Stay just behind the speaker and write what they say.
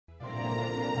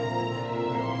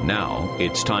Now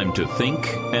it's time to think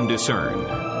and discern.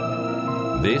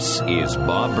 This is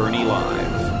Bob Burney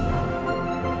Live.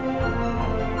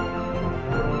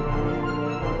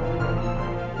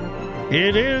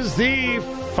 It is the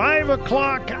 5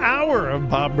 o'clock hour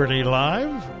of Bob Burney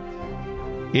Live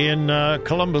in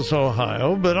Columbus,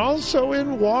 Ohio, but also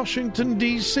in Washington,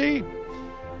 D.C.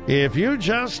 If you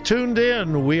just tuned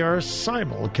in, we are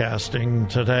simulcasting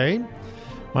today.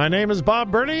 My name is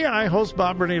Bob Burney. I host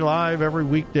Bob Burney Live every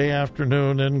weekday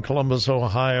afternoon in Columbus,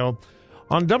 Ohio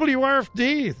on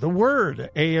WRFD, The Word,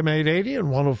 AM 880 and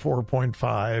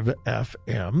 104.5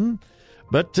 FM.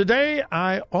 But today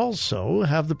I also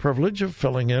have the privilege of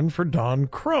filling in for Don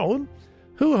Crow,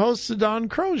 who hosts the Don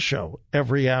Crow Show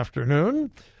every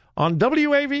afternoon on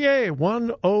WAVA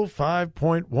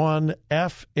 105.1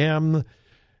 FM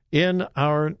in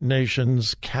our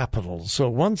nation's capital. So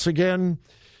once again,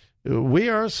 we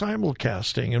are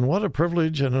simulcasting, and what a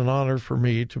privilege and an honor for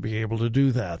me to be able to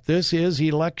do that. This is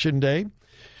Election Day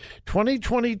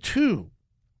 2022.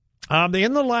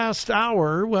 In the last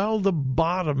hour, well, the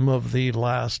bottom of the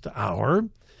last hour,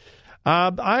 I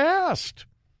asked,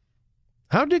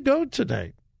 how did it go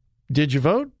today? Did you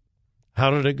vote?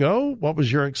 How did it go? What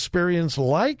was your experience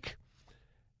like?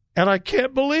 And I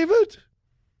can't believe it.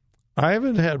 I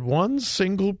haven't had one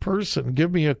single person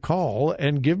give me a call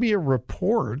and give me a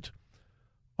report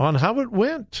on how it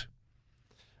went.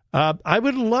 I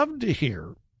would love to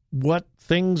hear what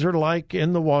things are like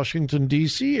in the Washington,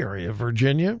 D.C. area,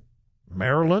 Virginia,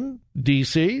 Maryland,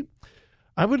 D.C.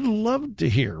 I would love to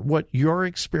hear what your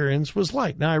experience was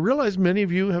like. Now, I realize many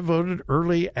of you have voted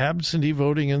early, absentee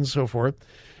voting, and so forth.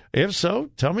 If so,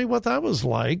 tell me what that was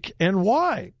like and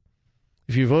why.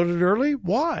 If you voted early,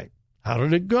 why? How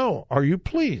did it go? Are you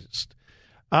pleased?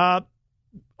 Are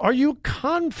you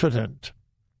confident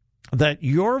that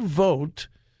your vote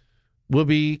will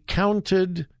be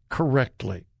counted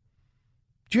correctly?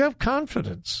 Do you have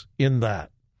confidence in that?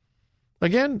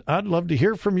 Again, I'd love to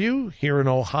hear from you here in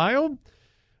Ohio.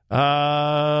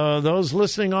 Those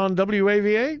listening on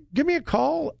WAVA, give me a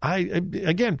call.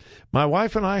 Again, my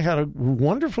wife and I had a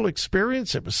wonderful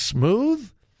experience. It was smooth.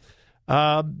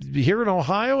 Here in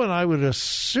Ohio, and I would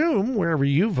assume wherever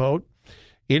you vote,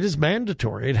 it is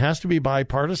mandatory. It has to be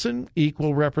bipartisan,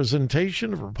 equal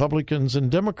representation of Republicans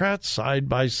and Democrats side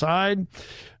by side,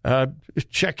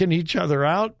 checking each other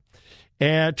out.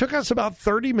 And it took us about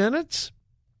 30 minutes,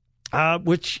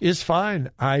 which is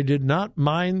fine. I did not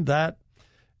mind that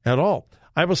at all.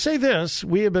 I will say this,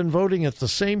 we have been voting at the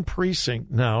same precinct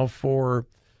now for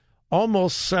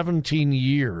almost 17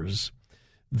 years.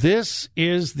 This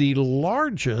is the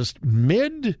largest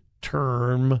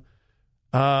midterm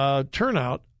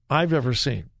turnout I've ever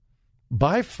seen,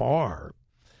 by far.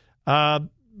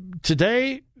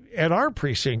 Today, at our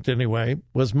precinct anyway,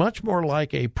 was much more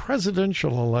like a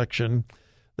presidential election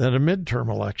than a midterm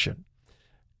election.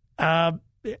 And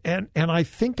I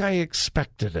think I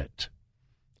expected it.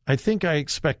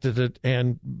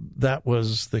 And that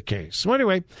was the case. So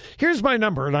anyway, here's my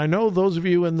number, and I know those of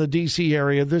you in the D.C.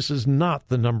 area, this is not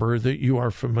the number that you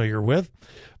are familiar with,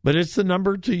 but it's the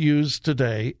number to use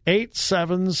today,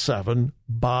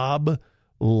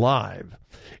 877-BOB-LIVE,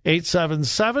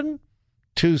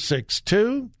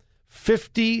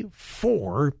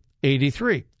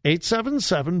 877-262-5483,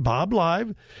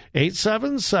 877-BOB-LIVE,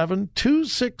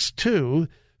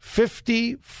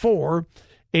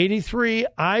 877-262-5483.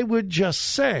 I would just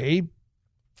say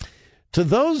to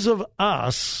those of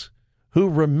us who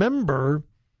remember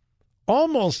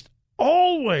almost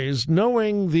always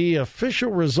knowing the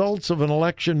official results of an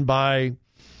election by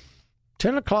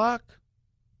 10 o'clock,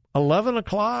 11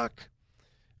 o'clock,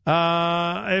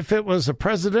 if it was a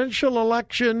presidential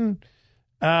election,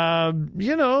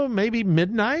 maybe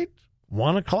midnight,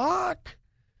 1 o'clock.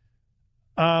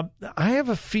 I have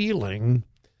a feeling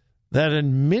that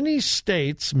in many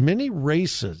states, many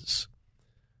races,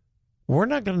 we're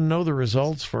not going to know the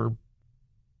results for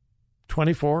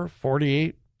 24,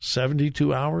 48,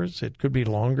 72 hours. It could be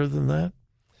longer than that.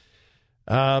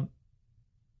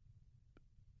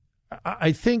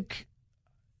 I think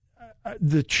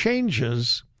the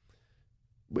changes,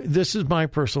 this is my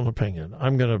personal opinion.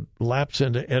 I'm going to lapse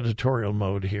into editorial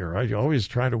mode here. I always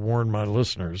try to warn my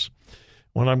listeners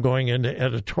when I'm going into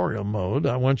editorial mode.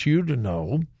 I want you to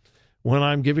know when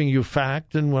I'm giving you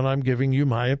fact and when I'm giving you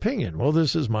my opinion. Well,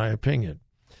 this is my opinion.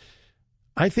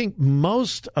 I think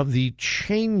most of the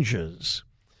changes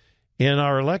in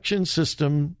our election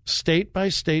system, state by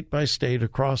state by state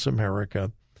across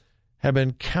America, have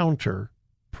been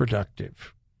counterproductive.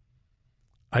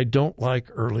 I don't like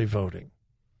early voting.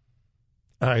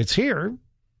 It's here,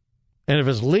 and if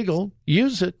it's legal,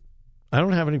 use it. I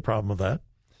don't have any problem with that.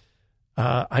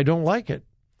 I don't like it.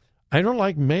 I don't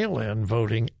like mail-in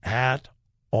voting at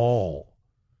all.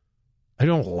 I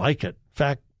don't like it. In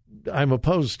fact, I'm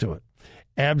opposed to it.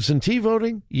 Absentee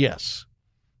voting, yes.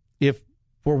 If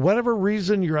for whatever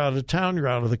reason you're out of town, you're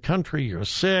out of the country, you're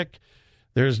sick,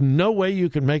 there's no way you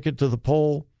can make it to the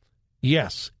poll,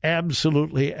 yes,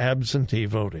 absolutely absentee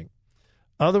voting.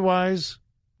 Otherwise,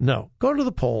 no. Go to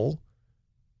the poll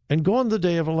and go on the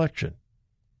day of election.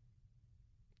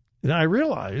 Now, I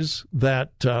realize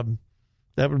that that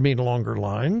would mean longer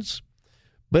lines,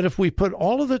 but if we put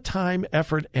all of the time,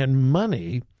 effort, and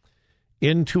money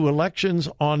into elections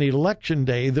on election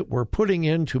day that we're putting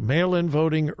into mail-in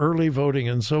voting, early voting,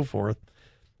 and so forth,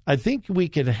 I think we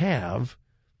could have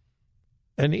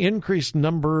an increased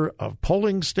number of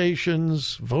polling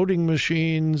stations, voting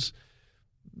machines,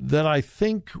 that I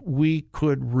think we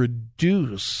could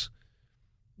reduce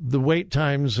the wait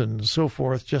times and so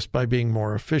forth just by being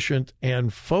more efficient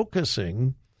and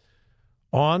focusing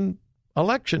on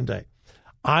election day.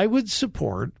 I would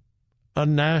support a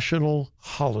national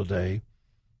holiday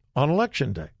on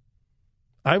election day.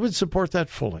 I would support that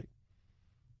fully.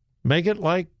 Make it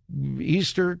like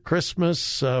Easter,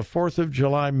 Christmas, 4th of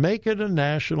July. Make it a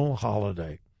national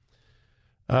holiday.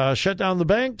 Shut down the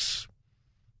banks.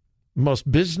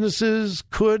 Most businesses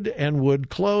could and would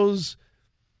close.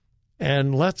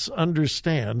 And let's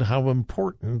understand how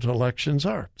important elections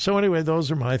are. So anyway,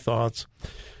 those are my thoughts.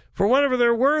 For whatever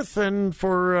they're worth, and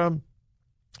for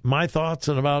my thoughts,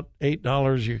 and about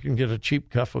 $8, you can get a cheap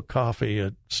cup of coffee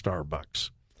at Starbucks.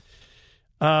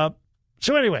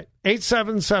 So anyway,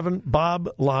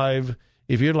 877-BOB-LIVE.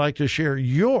 If you'd like to share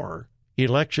your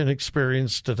election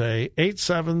experience today,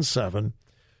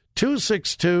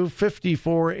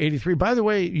 877-262-5483. By the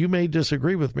way, you may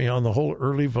disagree with me on the whole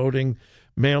early voting,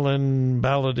 mail-in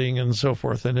balloting, and so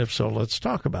forth. And if so, let's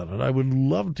talk about it. I would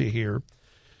love to hear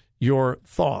your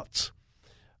thoughts.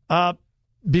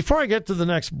 Before I get to the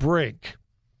next break,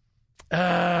 no,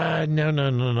 I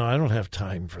don't have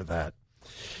time for that.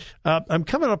 I'm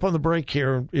coming up on the break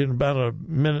here in about a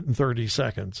minute and 30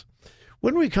 seconds.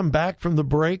 When we come back from the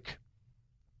break,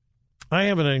 I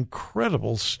have an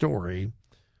incredible story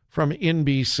from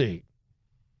NBC.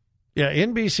 Yeah,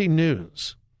 NBC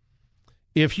News.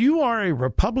 If you are a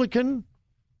Republican,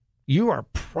 you are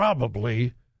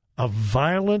probably a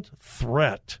violent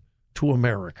threat to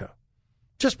America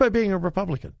just by being a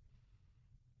Republican,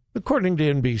 according to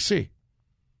NBC.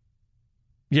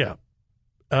 Yeah.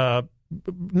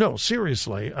 No,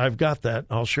 seriously, I've got that.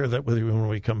 I'll share that with you when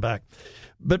we come back.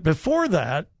 But before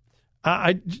that,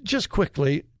 I just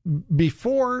quickly,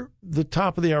 before the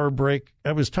top of the hour break,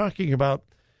 I was talking about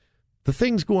the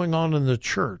things going on in the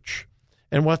church.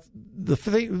 And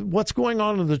what's going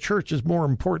on in the church is more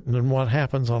important than what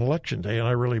happens on Election Day, and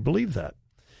I really believe that.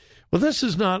 Well, this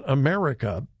is not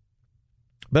America,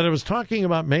 but I was talking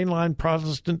about mainline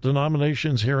Protestant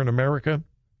denominations here in America,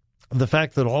 the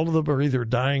fact that all of them are either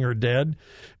dying or dead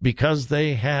because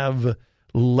they have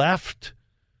left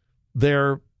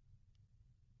their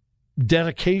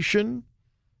dedication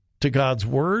to God's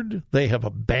Word. They have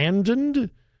abandoned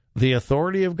the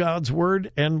authority of God's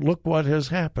Word, and look what has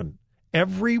happened.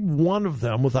 Every one of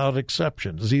them, without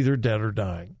exception, is either dead or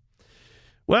dying.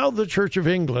 Well, the Church of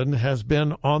England has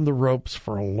been on the ropes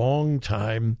for a long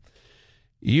time.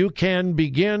 You can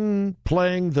begin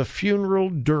playing the funeral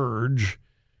dirge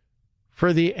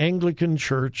for the Anglican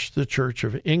Church, the Church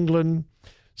of England.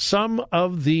 Some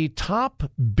of the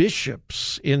top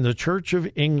bishops in the Church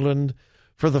of England,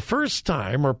 for the first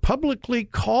time, are publicly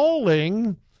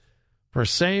calling for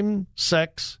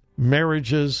same-sex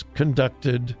marriages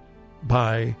conducted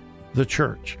by the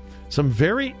church. Some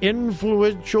very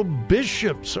influential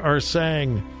bishops are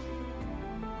saying,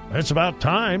 it's about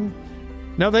time.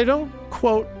 Now, they don't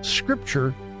quote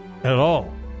Scripture at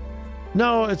all.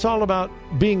 No, it's all about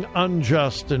being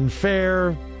unjust and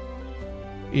fair.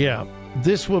 Yeah,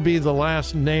 this will be the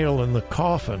last nail in the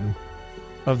coffin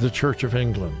of the Church of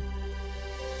England.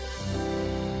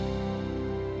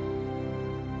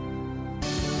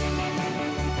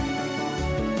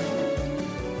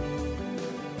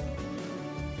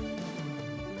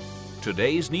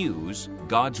 Today's news,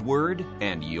 God's Word,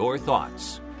 and your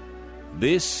thoughts.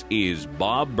 This is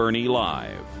Bob Burney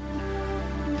Live.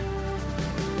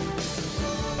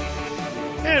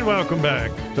 And welcome back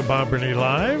to Bob Burney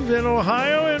Live in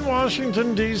Ohio and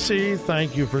Washington, D.C.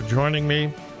 Thank you for joining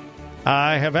me.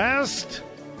 I have asked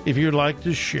if you'd like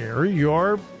to share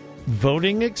your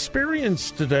voting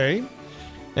experience today.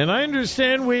 And I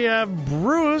understand we have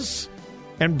Bruce.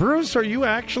 And Bruce, are you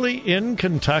actually in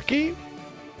Kentucky?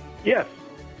 Yes.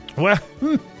 Well,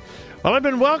 Well, I've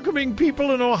been welcoming people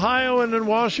in Ohio and in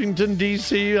Washington,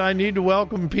 D.C. I need to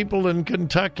welcome people in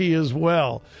Kentucky as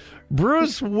well.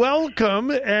 Bruce,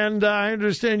 welcome, and I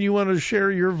understand you want to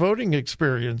share your voting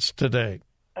experience today.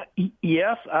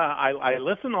 Yes, I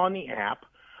listen on the app,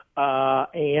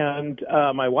 and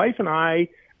my wife and I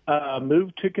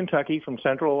moved to Kentucky from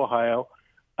Central Ohio.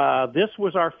 This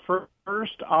was our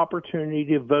first opportunity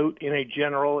to vote in a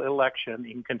general election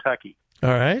in Kentucky. All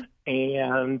right.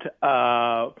 And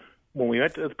when we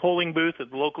went to the polling booth at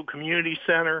the local community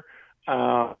center,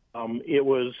 it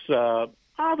was,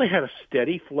 they had a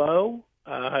steady flow.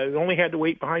 I only had to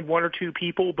wait behind one or two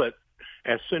people, but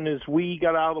as soon as we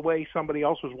got out of the way, somebody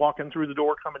else was walking through the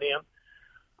door coming in.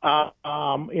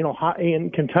 In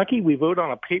Kentucky, we vote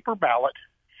on a paper ballot,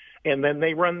 and then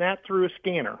they run that through a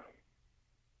scanner.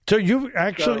 So you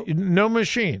actually, no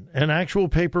machine, an actual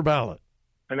paper ballot.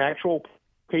 An actual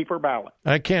paper ballot.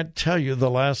 I can't tell you the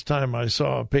last time I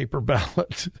saw a paper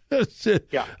ballot.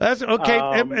 Yeah. That's okay.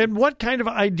 And what kind of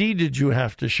ID did you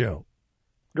have to show?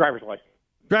 Driver's license.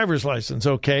 Driver's license,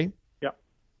 okay. Yep.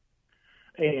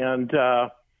 And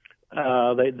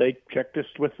they checked us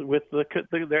with they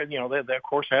of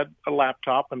course had a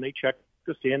laptop, and they checked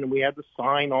us in, and we had the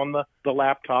sign on the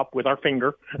laptop with our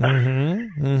finger.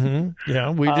 Mm-hmm. Mm-hmm. Yeah,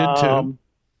 we did too.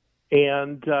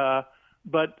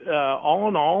 But all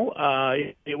in all,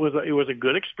 it was a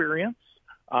good experience.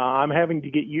 I'm having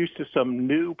to get used to some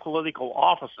new political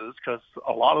offices, because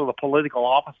a lot of the political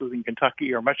offices in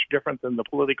Kentucky are much different than the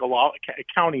political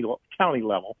county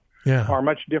level. Yeah, are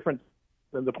much different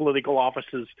than the political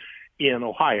offices in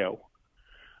Ohio.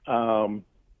 So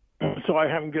I'm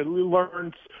having to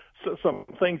learn some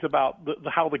things about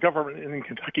how the government in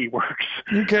Kentucky works.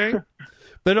 Okay.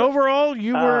 But overall,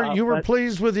 you were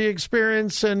pleased with the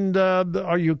experience, and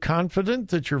are you confident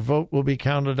that your vote will be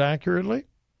counted accurately?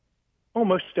 Oh,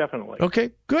 most definitely.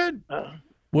 Okay, good.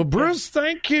 Well, Bruce,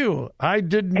 thank you. I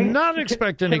did not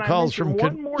expect any calls from.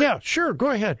 Yeah, sure. Go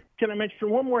ahead. Can I mention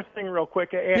one more thing real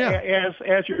quick?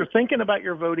 As you're thinking about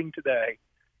your voting today,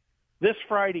 this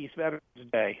Friday's Veterans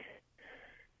Day.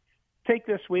 Take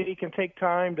this week and take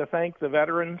time to thank the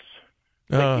veterans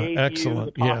that gave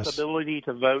excellent. you the possibility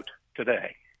to vote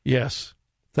today. Yes.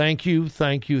 Thank you,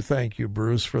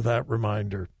 Bruce, for that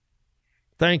reminder.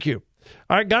 Thank you.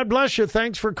 All right, God bless you.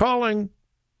 Thanks for calling.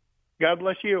 God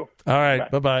bless you. All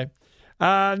right, bye-bye.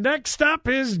 Next up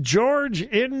is George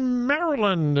in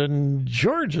Maryland, and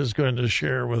George is going to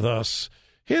share with us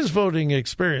his voting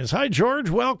experience. Hi, George.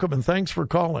 Welcome, and thanks for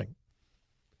calling.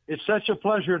 It's such a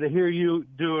pleasure to hear you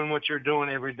doing what you're doing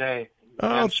every day,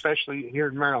 especially here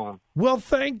in Maryland. Well,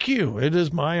 thank you. It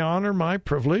is my honor, my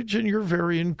privilege, and you're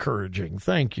very encouraging.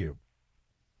 Thank you.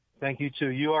 Thank you, too.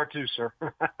 You are, too, sir.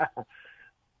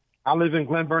 I live in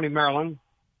Glen Burnie, Maryland,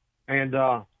 and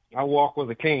I walk with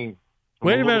a cane.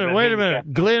 Wait a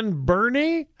minute. Glen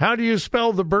Burnie? How do you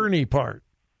spell the Burnie part?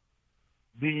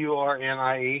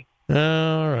 B-U-R-N-I-E.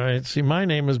 All right. See, my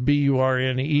name is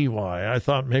B-U-R-N-E-Y. I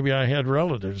thought maybe I had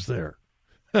relatives there.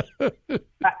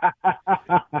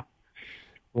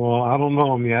 Well, I don't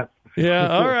know them yet. Yeah,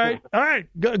 all right.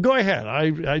 Go ahead.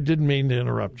 I didn't mean to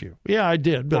interrupt you. Yeah, I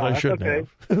did, but I shouldn't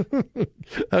have.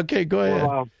 Okay, go ahead.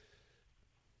 Well,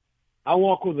 I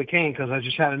walk with a cane because I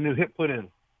just had a new hip put in.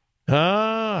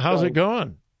 How's it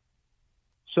going?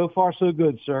 So far, so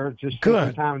good, sir. Just good.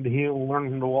 Taking time to heal and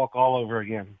learning to walk all over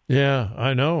again. Yeah,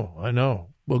 I know.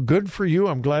 Well, good for you.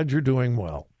 I'm glad you're doing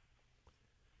well.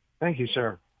 Thank you,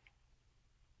 sir.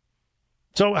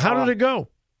 So how did it go?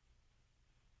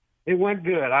 It went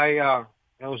good. It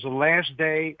was the last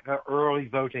day early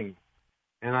voting,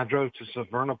 and I drove to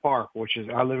Severna Park,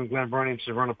 I live in Glen Burnie, and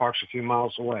Severna Park's a few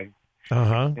miles away.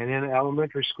 Uh-huh. And in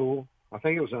elementary school, I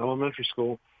think it was an elementary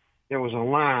school, there was a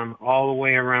line all the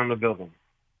way around the building.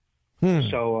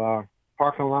 So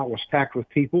parking lot was packed with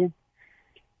people,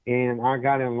 and I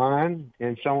got in line,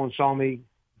 and someone saw me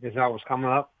as I was coming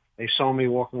up. They saw me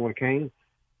walking with a cane,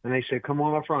 and they said, "Come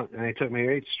on up front." And they took me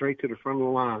right straight to the front of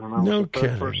the line, and I was the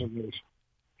third person who was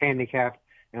handicapped,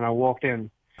 and I walked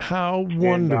in. How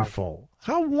wonderful.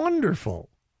 How wonderful.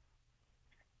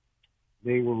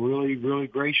 They were really, really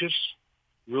gracious,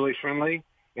 really friendly.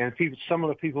 And some of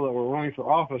the people that were running for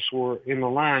office were in the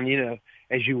line,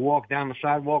 as you walk down the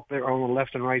sidewalk, they're on the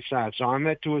left and right side. So I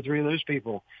met 2 or 3 of those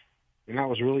people, and that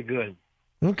was really good.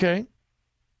 Okay.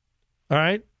 All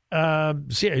right.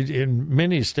 See, in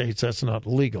many states, that's not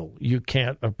legal. You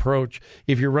can't approach,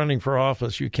 if you're running for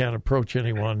office, you can't approach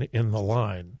anyone in the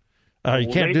line. You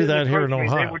can't do that here in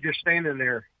Ohio. They were just standing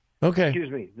there. Okay. Excuse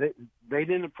me. They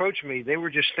didn't approach me. They were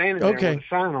just standing there with a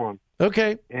sign on.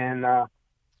 Okay. And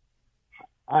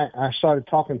I started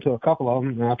talking to a couple of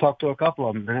them, and I talked to a couple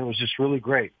of them, and it was just really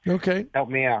great. Okay.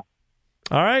 Helped me out.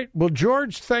 All right. Well,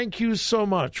 George, thank you so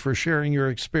much for sharing your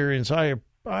experience. I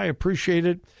appreciate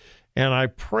it, and I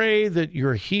pray that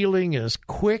your healing is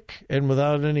quick and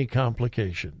without any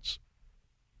complications.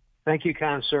 Thank you,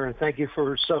 kind sir, and thank you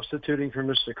for substituting for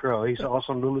Mr. Crow. He's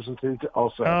awesome to listen to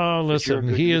also. Oh,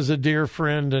 listen, he is a dear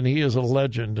friend, and he is a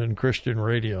legend in Christian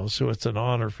radio, so it's an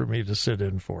honor for me to sit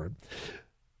in for him.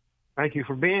 Thank you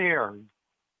for being here.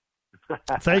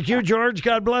 Thank you, George.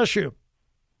 God bless you.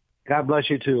 God bless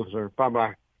you too, sir.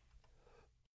 Bye-bye.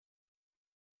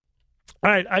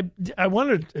 All right, I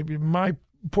wanted, my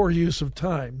poor use of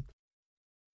time,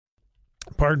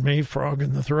 pardon me, frog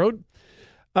in the throat.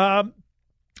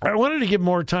 I wanted to give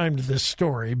more time to this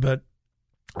story, but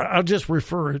I'll just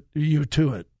refer you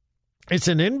to it. It's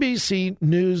an NBC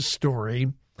News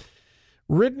story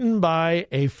written by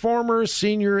a former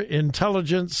senior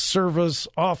intelligence service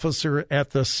officer at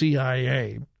the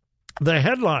CIA. The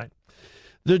headline,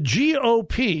 "The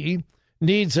GOP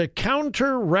needs a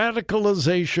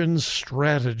counter-radicalization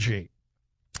strategy."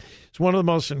 It's one of the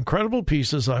most incredible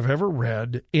pieces I've ever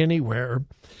read anywhere.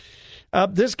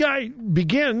 This guy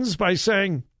begins by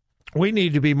saying, we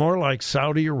need to be more like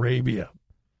Saudi Arabia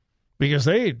because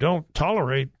they don't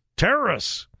tolerate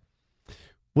terrorists.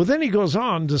 Well, then he goes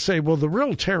on to say, well, the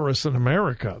real terrorists in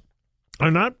America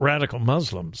are not radical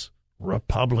Muslims,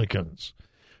 Republicans.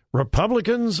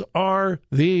 Republicans are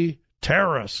the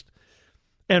terrorists.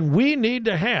 And we need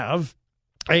to have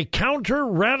a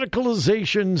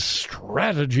counter-radicalization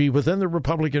strategy within the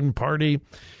Republican Party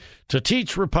to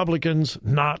teach Republicans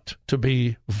not to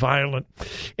be violent.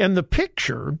 And the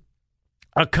picture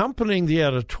accompanying the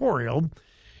editorial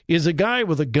is a guy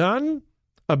with a gun,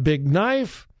 a big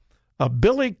knife, a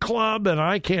billy club, and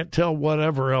I can't tell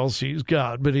whatever else he's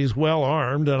got, but he's well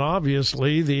armed, and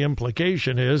obviously the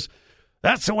implication is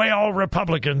that's the way all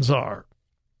Republicans are.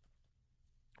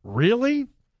 Really?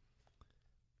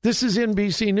 This is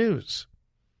NBC News.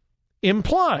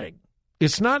 Implying,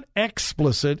 it's not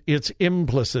explicit, it's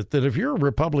implicit, that if you're a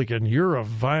Republican, you're a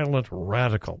violent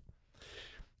radical.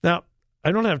 Now,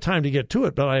 I don't have time to get to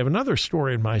it, but I have another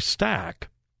story in my stack.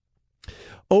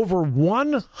 Over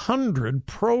 100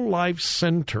 pro-life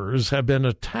centers have been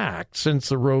attacked since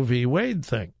the Roe v. Wade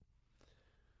thing.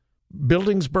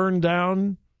 Buildings burned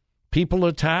down, people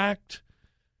attacked,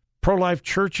 pro-life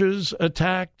churches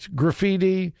attacked,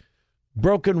 graffiti,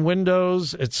 broken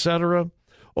windows, etc.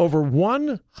 Over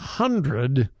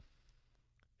 100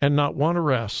 and not one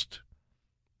arrest.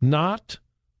 Not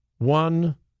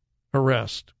one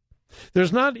arrest.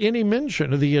 There's not any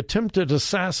mention of the attempted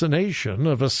assassination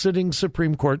of a sitting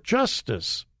Supreme Court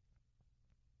justice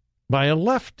by a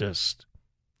leftist.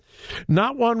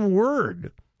 Not one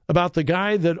word about the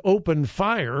guy that opened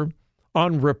fire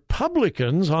on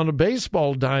Republicans on a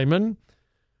baseball diamond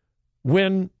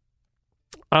when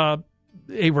a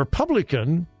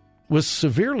Republican was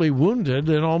severely wounded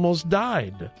and almost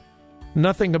died.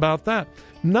 Nothing about that.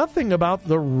 Nothing about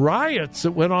the riots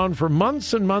that went on for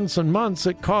months and months and months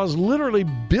that caused literally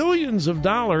billions of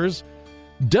dollars.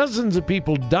 Dozens of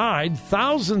people died,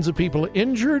 thousands of people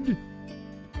injured,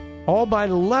 all by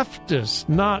leftists,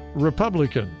 not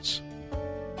Republicans.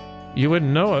 You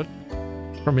wouldn't know it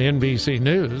from NBC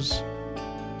News.